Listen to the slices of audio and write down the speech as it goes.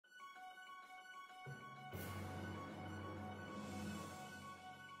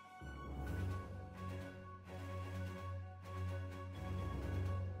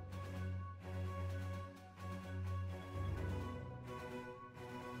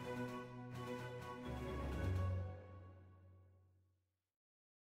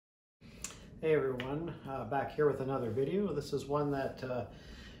Hey everyone, back here with another video. This is one that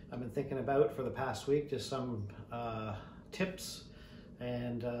I've been thinking about for the past week, just some tips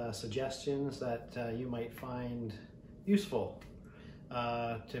and suggestions that you might find useful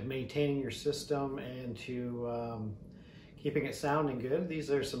to maintaining your system and to keeping it sounding good.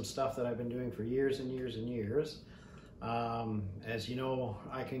 These are some stuff that I've been doing for years and years and years. As you know,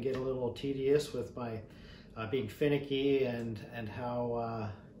 I can get a little tedious with my being finicky and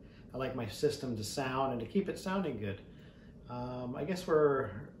how I like my system to sound and to keep it sounding good. I guess we're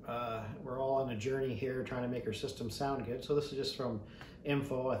all on a journey here trying to make our system sound good. So this is just from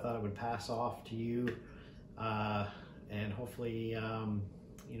info I thought I would pass off to you, and hopefully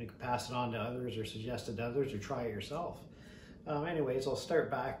you can pass it on to others or suggest it to others or try it yourself. Anyways, I'll start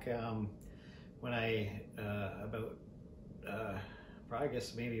back when I I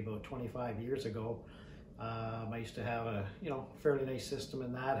guess maybe about 25 years ago. I used to have a fairly nice system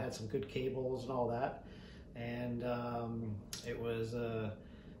in that, had some good cables and all that, and it was a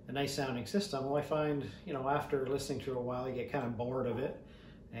nice sounding system. Well, I find after listening to it a while, you get kind of bored of it,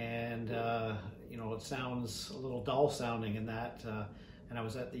 and it sounds a little dull sounding in that. And I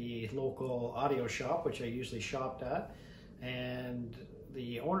was at the local audio shop, which I usually shopped at, and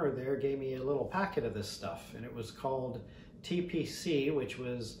the owner there gave me a little packet of this stuff, and it was called TPC, which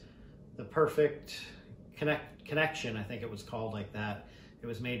was the perfect connection, I think it was called like that. It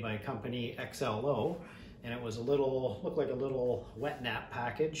was made by a company XLO, and it was looked like a little wet nap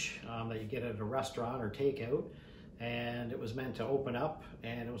package that you get at a restaurant or takeout, and it was meant to open up,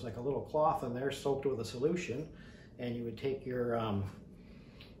 and it was like a little cloth in there soaked with a solution, and you would take your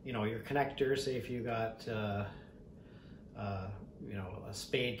your connector, say if you got a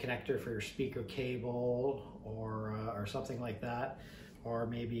spade connector for your speaker cable or something like that, or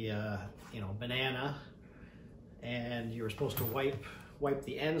maybe a banana, and you were supposed to wipe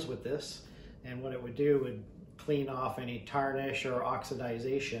the ends with this, and what it would do would clean off any tarnish or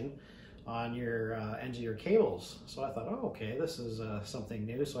oxidization on your ends of your cables. So I thought, oh, okay, this is something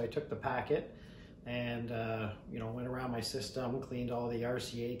new. So I took the packet and went around my system, cleaned all the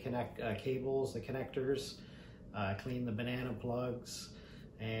RCA cables, the connectors, cleaned the banana plugs,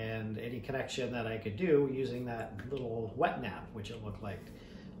 and any connection that I could do using that little wet nap, which it looked like.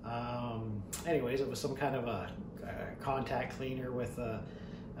 Anyways, it was some kind of a contact cleaner with a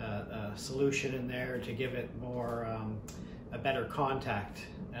solution in there to give it more a better contact.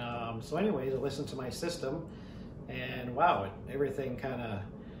 So anyways, I listened to my system, and wow, everything kind of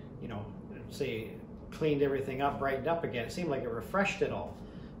cleaned everything up, brightened up again. It seemed like it refreshed it all.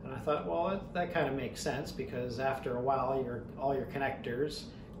 And I thought, well, that kind of makes sense, because after a while, all your connectors,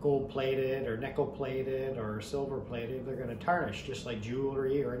 gold-plated or nickel-plated or silver-plated, they're going to tarnish just like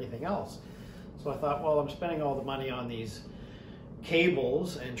jewelry or anything else. So I thought, well, I'm spending all the money on these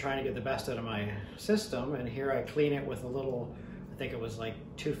cables and trying to get the best out of my system, and here I clean it with a little, I think it was like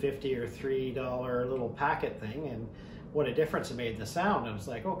 $2.50 or $3 little packet thing, and what a difference it made in the sound. And it's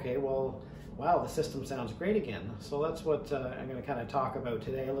like, okay, well, wow, the system sounds great again. So that's what I'm going to kind of talk about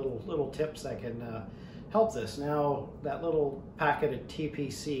today, little tips that can help this. Now, that little packet of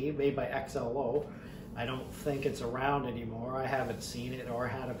TPC made by XLO, I don't think it's around anymore. I haven't seen it or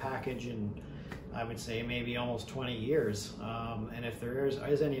had a package in, I would say, maybe almost 20 years. And if there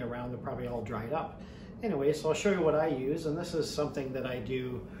is any around, they're probably all dried up. Anyway, so I'll show you what I use, and this is something that I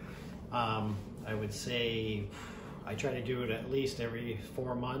do, I would say, I try to do it at least every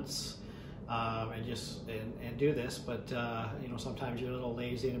 4 months. And do this, but sometimes you're a little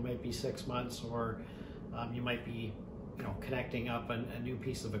lazy and it might be 6 months, or you might be connecting up a new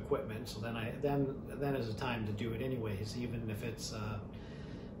piece of equipment. So then is the time to do it anyways, even if it's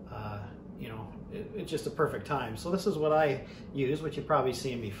it's just a perfect time. So this is what I use, which you've probably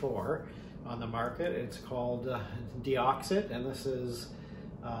seen before on the market. It's called Deoxit, and this is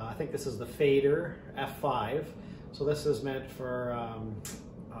I think this is the Fader F5. So this is meant for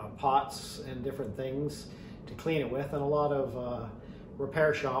pots and different things to clean it with, and a lot of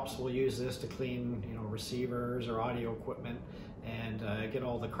repair shops will use this to clean receivers or audio equipment and get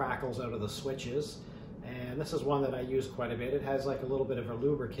all the crackles out of the switches. And this is one that I use quite a bit. It has like a little bit of a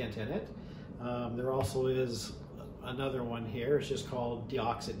lubricant in it. There also is another one here. It's just called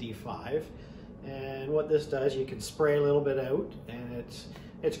Deoxit D5, and what this does, you can spray a little bit out, and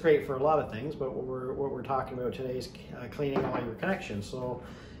it's great for a lot of things, but what we're talking about today is cleaning all your connections. So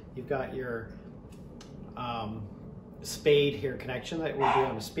you've got your spade here connection that would be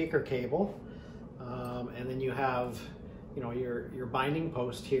on a speaker cable, and then you have your binding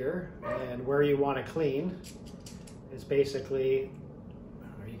post here, and where you want to clean is basically,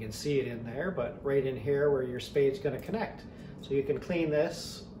 you can see it in there, but right in here where your spade's going to connect. So you can clean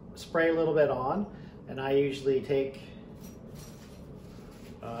this spray a little bit on, and I usually take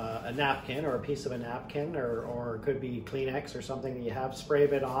a napkin or a piece of a napkin, or it could be Kleenex or something that you have, spray a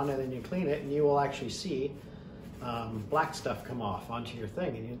bit on, and then you clean it, and you will actually see black stuff come off onto your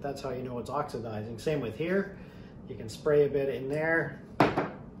thing, and that's how you know it's oxidizing. Same with here. You can spray a bit in there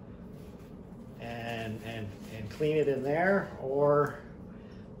and clean it in there, or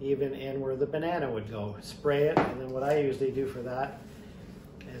even in where the banana would go. Spray it, and then what I usually do for that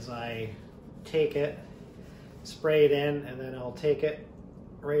is I take it, spray it in, and then I'll take it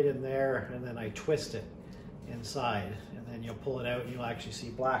right in there, and then I twist it inside, and then you'll pull it out and you'll actually see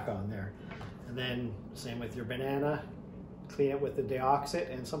black on there. And then same with your banana, clean it with the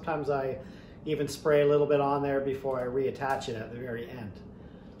deoxit, and sometimes I even spray a little bit on there before I reattach it at the very end.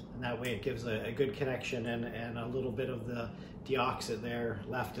 And that way it gives a good connection and a little bit of the deoxit there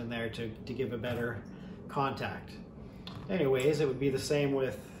left in there to give a better contact. Anyways, it would be the same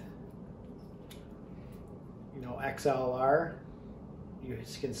with, you know, XLR. You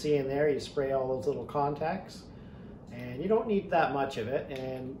can see in there, you spray all those little contacts, and you don't need that much of it.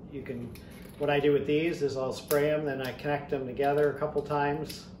 And you can, what I do with these is I'll spray them, then I connect them together a couple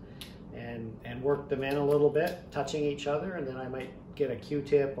times and work them in a little bit, touching each other, and then I might get a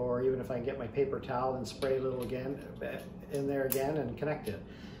Q-tip, or even if I can get my paper towel and spray a little again in there again and connect it.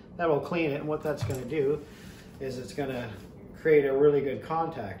 That will clean it, and what that's going to do is it's going to create a really good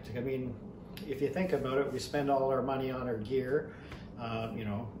contact. I mean, if you think about it, we spend all our money on our gear, you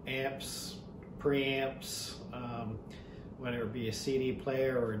know, amps, preamps, whether it be a CD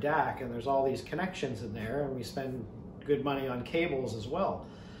player or a DAC, and there's all these connections in there, and we spend good money on cables as well.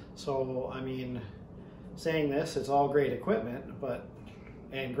 So, I mean, saying this, it's all great equipment,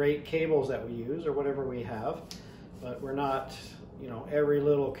 and great cables that we use or whatever we have, but we're not, you know, every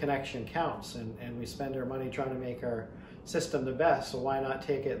little connection counts, and we spend our money trying to make our system the best. So why not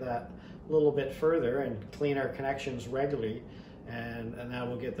take it that little bit further and clean our connections regularly, and that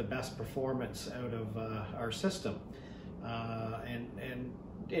will get the best performance out of our system. And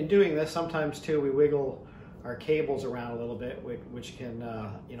in doing this, sometimes too, we wiggle our cables around a little bit, which can,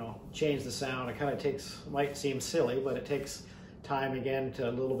 you know, change the sound. It kind of might seem silly, but it takes time again to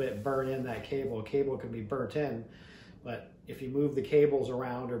a little bit burn in that cable. A cable can be burnt in, but if you move the cables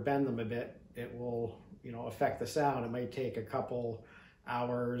around or bend them a bit, it will, you know, affect the sound. It might take a couple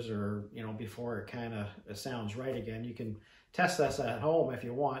hours, or, you know, before it kind of sounds right again. You can test this at home if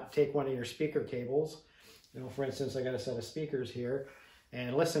you want. Take one of your speaker cables, you know, for instance, I got a set of speakers here,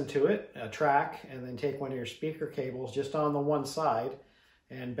 and listen to it, a track, and then take one of your speaker cables just on the one side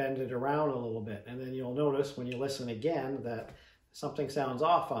and bend it around a little bit. And then you'll notice when you listen again that something sounds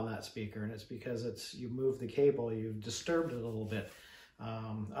off on that speaker, and it's because you moved the cable, you've disturbed it a little bit.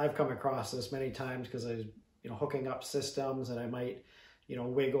 I've come across this many times because I was, you know, hooking up systems, and I might, you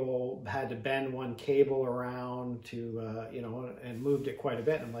know, had to bend one cable around to, you know, and moved it quite a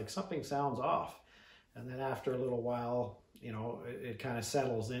bit. And I'm like, something sounds off. And then after a little while, you know, it kind of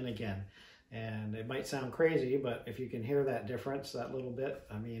settles in again. And it might sound crazy, but if you can hear that difference, that little bit,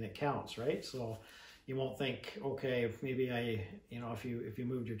 I mean, it counts, right? So you won't think, okay, if maybe you know, if you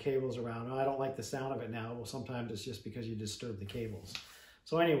moved your cables around, oh, I don't like the sound of it now. Well, sometimes it's just because you disturbed the cables.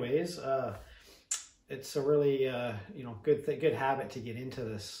 So anyways, it's a really, you know, good habit to get into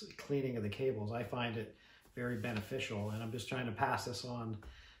this cleaning of the cables. I find it very beneficial, and I'm just trying to pass this on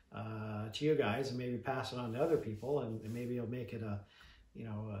to you guys, and maybe pass it on to other people, and maybe you'll make it a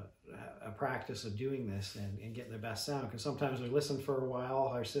practice of doing this and getting the best sound. Because sometimes we listen for a while,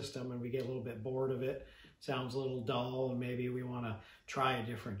 our system, and we get a little bit bored of it. Sounds a little dull, and maybe we want to try a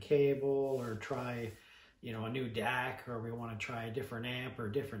different cable, or try, you know, a new DAC, or we want to try a different amp or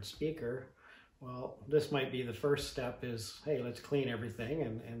a different speaker. Well, this might be the first step, is, hey, let's clean everything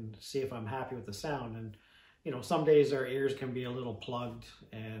and see if I'm happy with the sound. And, you know, some days our ears can be a little plugged,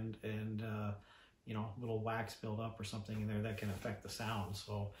 and you know, little wax build up or something in there that can affect the sound.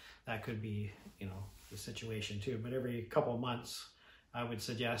 So that could be, you know, the situation too. But every couple of months, I would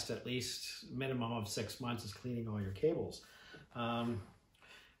suggest at least minimum of 6 months is cleaning all your cables.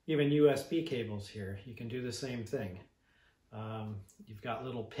 Even USB cables here, you can do the same thing. You've got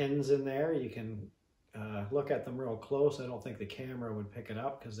little pins in there. You can look at them real close. I don't think the camera would pick it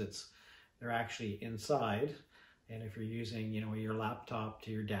up because they're actually inside. And if you're using, you know, your laptop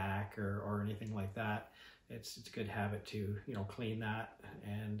to your DAC or anything like that, it's a good habit to, you know, clean that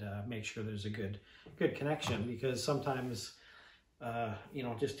and make sure there's a good connection. Because sometimes, you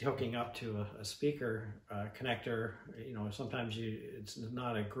know, just hooking up to a speaker connector, you know, sometimes it's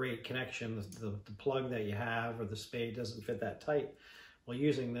not a great connection. The plug that you have or the spade doesn't fit that tight. Well,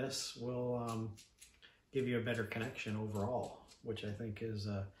 using this will give you a better connection overall, which I think is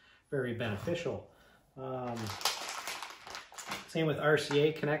very beneficial. Same with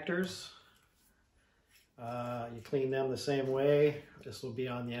RCA connectors. You clean them the same way. This will be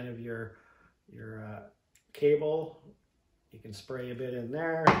on the end of your cable. You can spray a bit in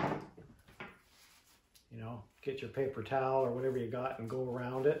there. You know, get your paper towel or whatever you got and go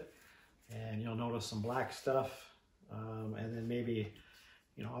around it, and you'll notice some black stuff. And then maybe,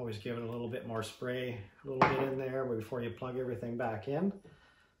 you know, always give it a little bit more spray, a little bit in there before you plug everything back in.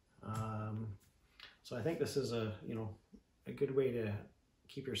 So I think this is a good way to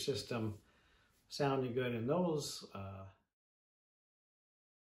keep your system sounding good in those.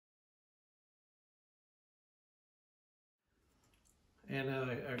 And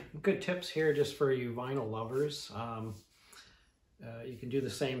good tips here just for you vinyl lovers. You can do the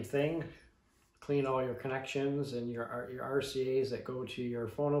same thing. Clean all your connections and your RCAs that go to your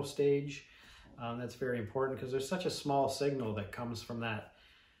phono stage. That's very important because there's such a small signal that comes from that,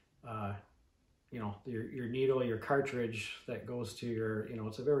 your needle, your cartridge that goes to your,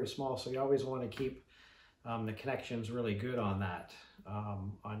 it's a very small, so you always want to keep the connections really good on that,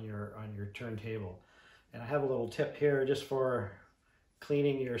 on your turntable. And I have a little tip here just for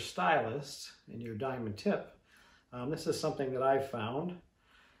cleaning your stylus and your diamond tip. This is something that I've found.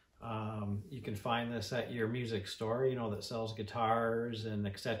 You can find this at your music store, that sells guitars and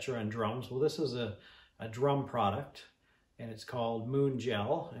etc. and drums. Well, this is a drum product, and it's called Moon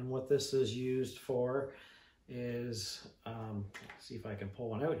Gel. And what this is used for is, let's see if I can pull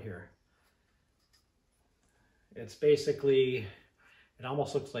one out here. It's basically, it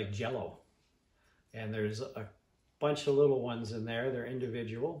almost looks like Jello. And there's a bunch of little ones in there. They're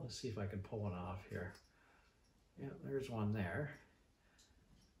individual. Let's see if I can pull one off here. Yeah, there's one there.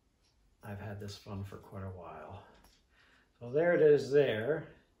 I've had this one for quite a while. So there it is there.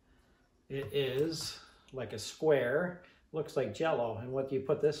 It is like a square, looks like Jello. And what you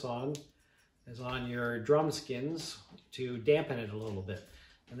put this on is on your drum skins to dampen it a little bit.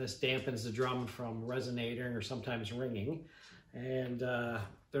 And this dampens the drum from resonating or sometimes ringing. And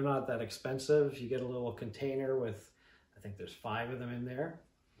they're not that expensive. You get a little container with, I think there's 5 of them in there.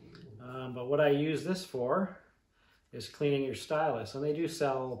 But what I use this for is cleaning your stylus. And they do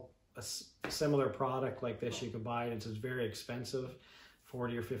sell a similar product like this. You can buy it. It's very expensive,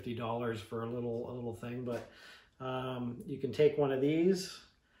 $40 or $50 for a little thing. But you can take one of these,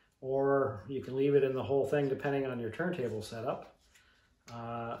 or you can leave it in the whole thing depending on your turntable setup.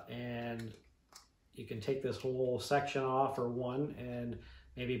 And you can take this whole section off, or one, and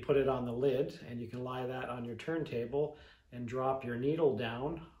maybe put it on the lid, and you can lie that on your turntable and drop your needle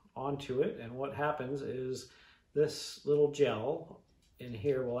down onto it. And what happens is this little gel in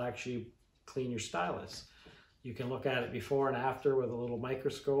here will actually clean your stylus. You can look at it before and after with a little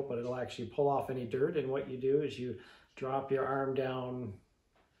microscope, but it'll actually pull off any dirt. And what you do is you drop your arm down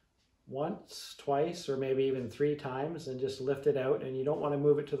once, twice, or maybe even 3 times, and just lift it out. And you don't want to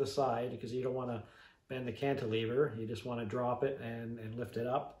move it to the side because you don't want to bend the cantilever. You just want to drop it and lift it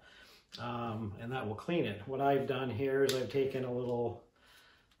up, and that will clean it. What I've done here is I've taken a little,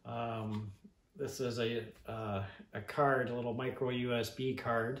 this is a card, a little micro USB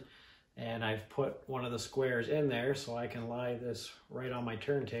card, and I've put one of the squares in there so I can lie this right on my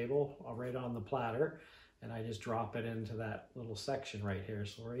turntable, right on the platter, and I just drop it into that little section right here.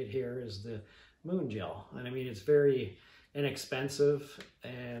 So right here is the Moon Gel. And I mean, it's very inexpensive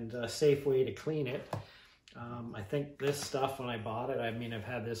and a safe way to clean it. I think this stuff, when I bought it, I mean, I've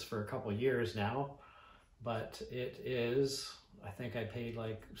had this for a couple years now, but it is, I think I paid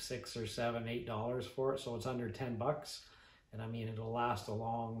like $6 or $7, $8 for it. So it's under 10 bucks. And I mean, it'll last a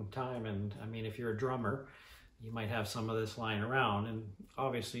long time. And I mean, if you're a drummer, you might have some of this lying around. And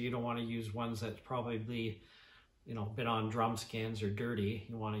obviously you don't want to use ones that's probably, been on drum skins or dirty.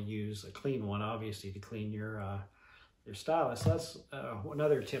 You want to use a clean one, obviously, to clean your stylus. That's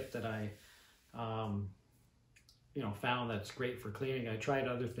another tip that I, found that's great for cleaning. I tried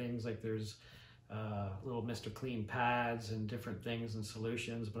other things, like there's little Mr. Clean pads and different things and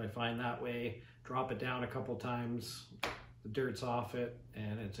solutions, but I find that way, drop it down a couple times, the dirt's off it,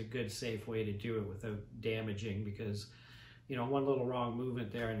 and it's a good, safe way to do it without damaging, because, one little wrong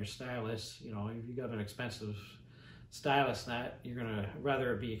movement there on your stylus, if you got an expensive stylus net, you're gonna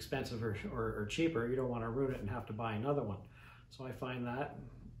rather it be expensive or cheaper. You don't want to ruin it and have to buy another one. So I find that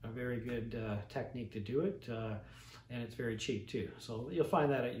a very good technique to do it, and it's very cheap too. So you'll find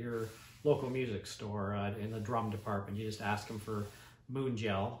that at your local music store in the drum department. You just ask them for Moon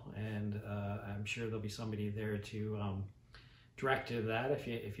Gel, and I'm sure there'll be somebody there to direct you to that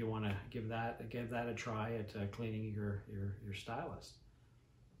if you want to give that a try at cleaning your stylus.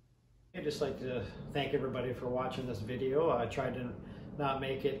 I'd just like to thank everybody for watching this video. I tried to not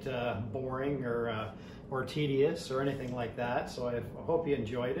make it boring or tedious or anything like that. So I hope you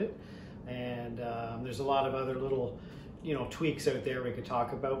enjoyed it. And there's a lot of other little, tweaks out there we could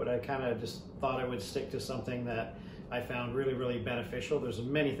talk about, but I kind of just thought I would stick to something that I found really, really beneficial. There's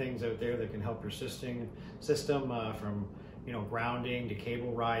many things out there that can help your system from, grounding to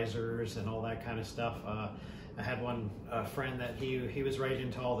cable risers and all that kind of stuff. I had one friend that he was right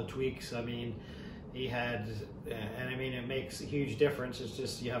into all the tweaks. I mean, he had, and I mean, it makes a huge difference. It's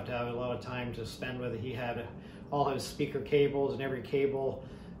just you have to have a lot of time to spend with it. He had all his speaker cables and every cable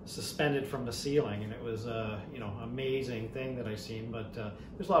suspended from the ceiling, and it was amazing thing that I seen. But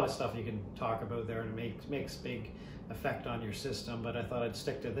there's a lot of stuff you can talk about there, and it makes big effect on your system. But I thought I'd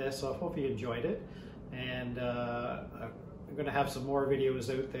stick to this, so I hope you enjoyed it. And I'm going to have some more videos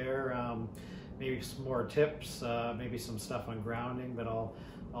out there, maybe some more tips, maybe some stuff on grounding, but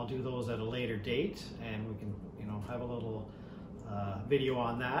I'll do those at a later date, and we can have a little video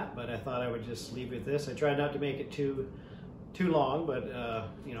on that. But I thought I would just leave with this. I tried not to make it too long, but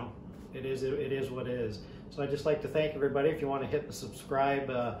it is what it is. So I'd just like to thank everybody. If you want to hit the subscribe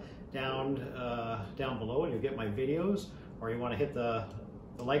down below, and you'll get my videos, or you want to hit the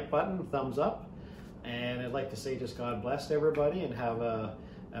like button, thumbs up. And I'd like to say just God bless everybody, and have an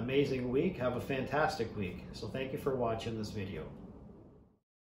amazing week. Have a fantastic week. So thank you for watching this video.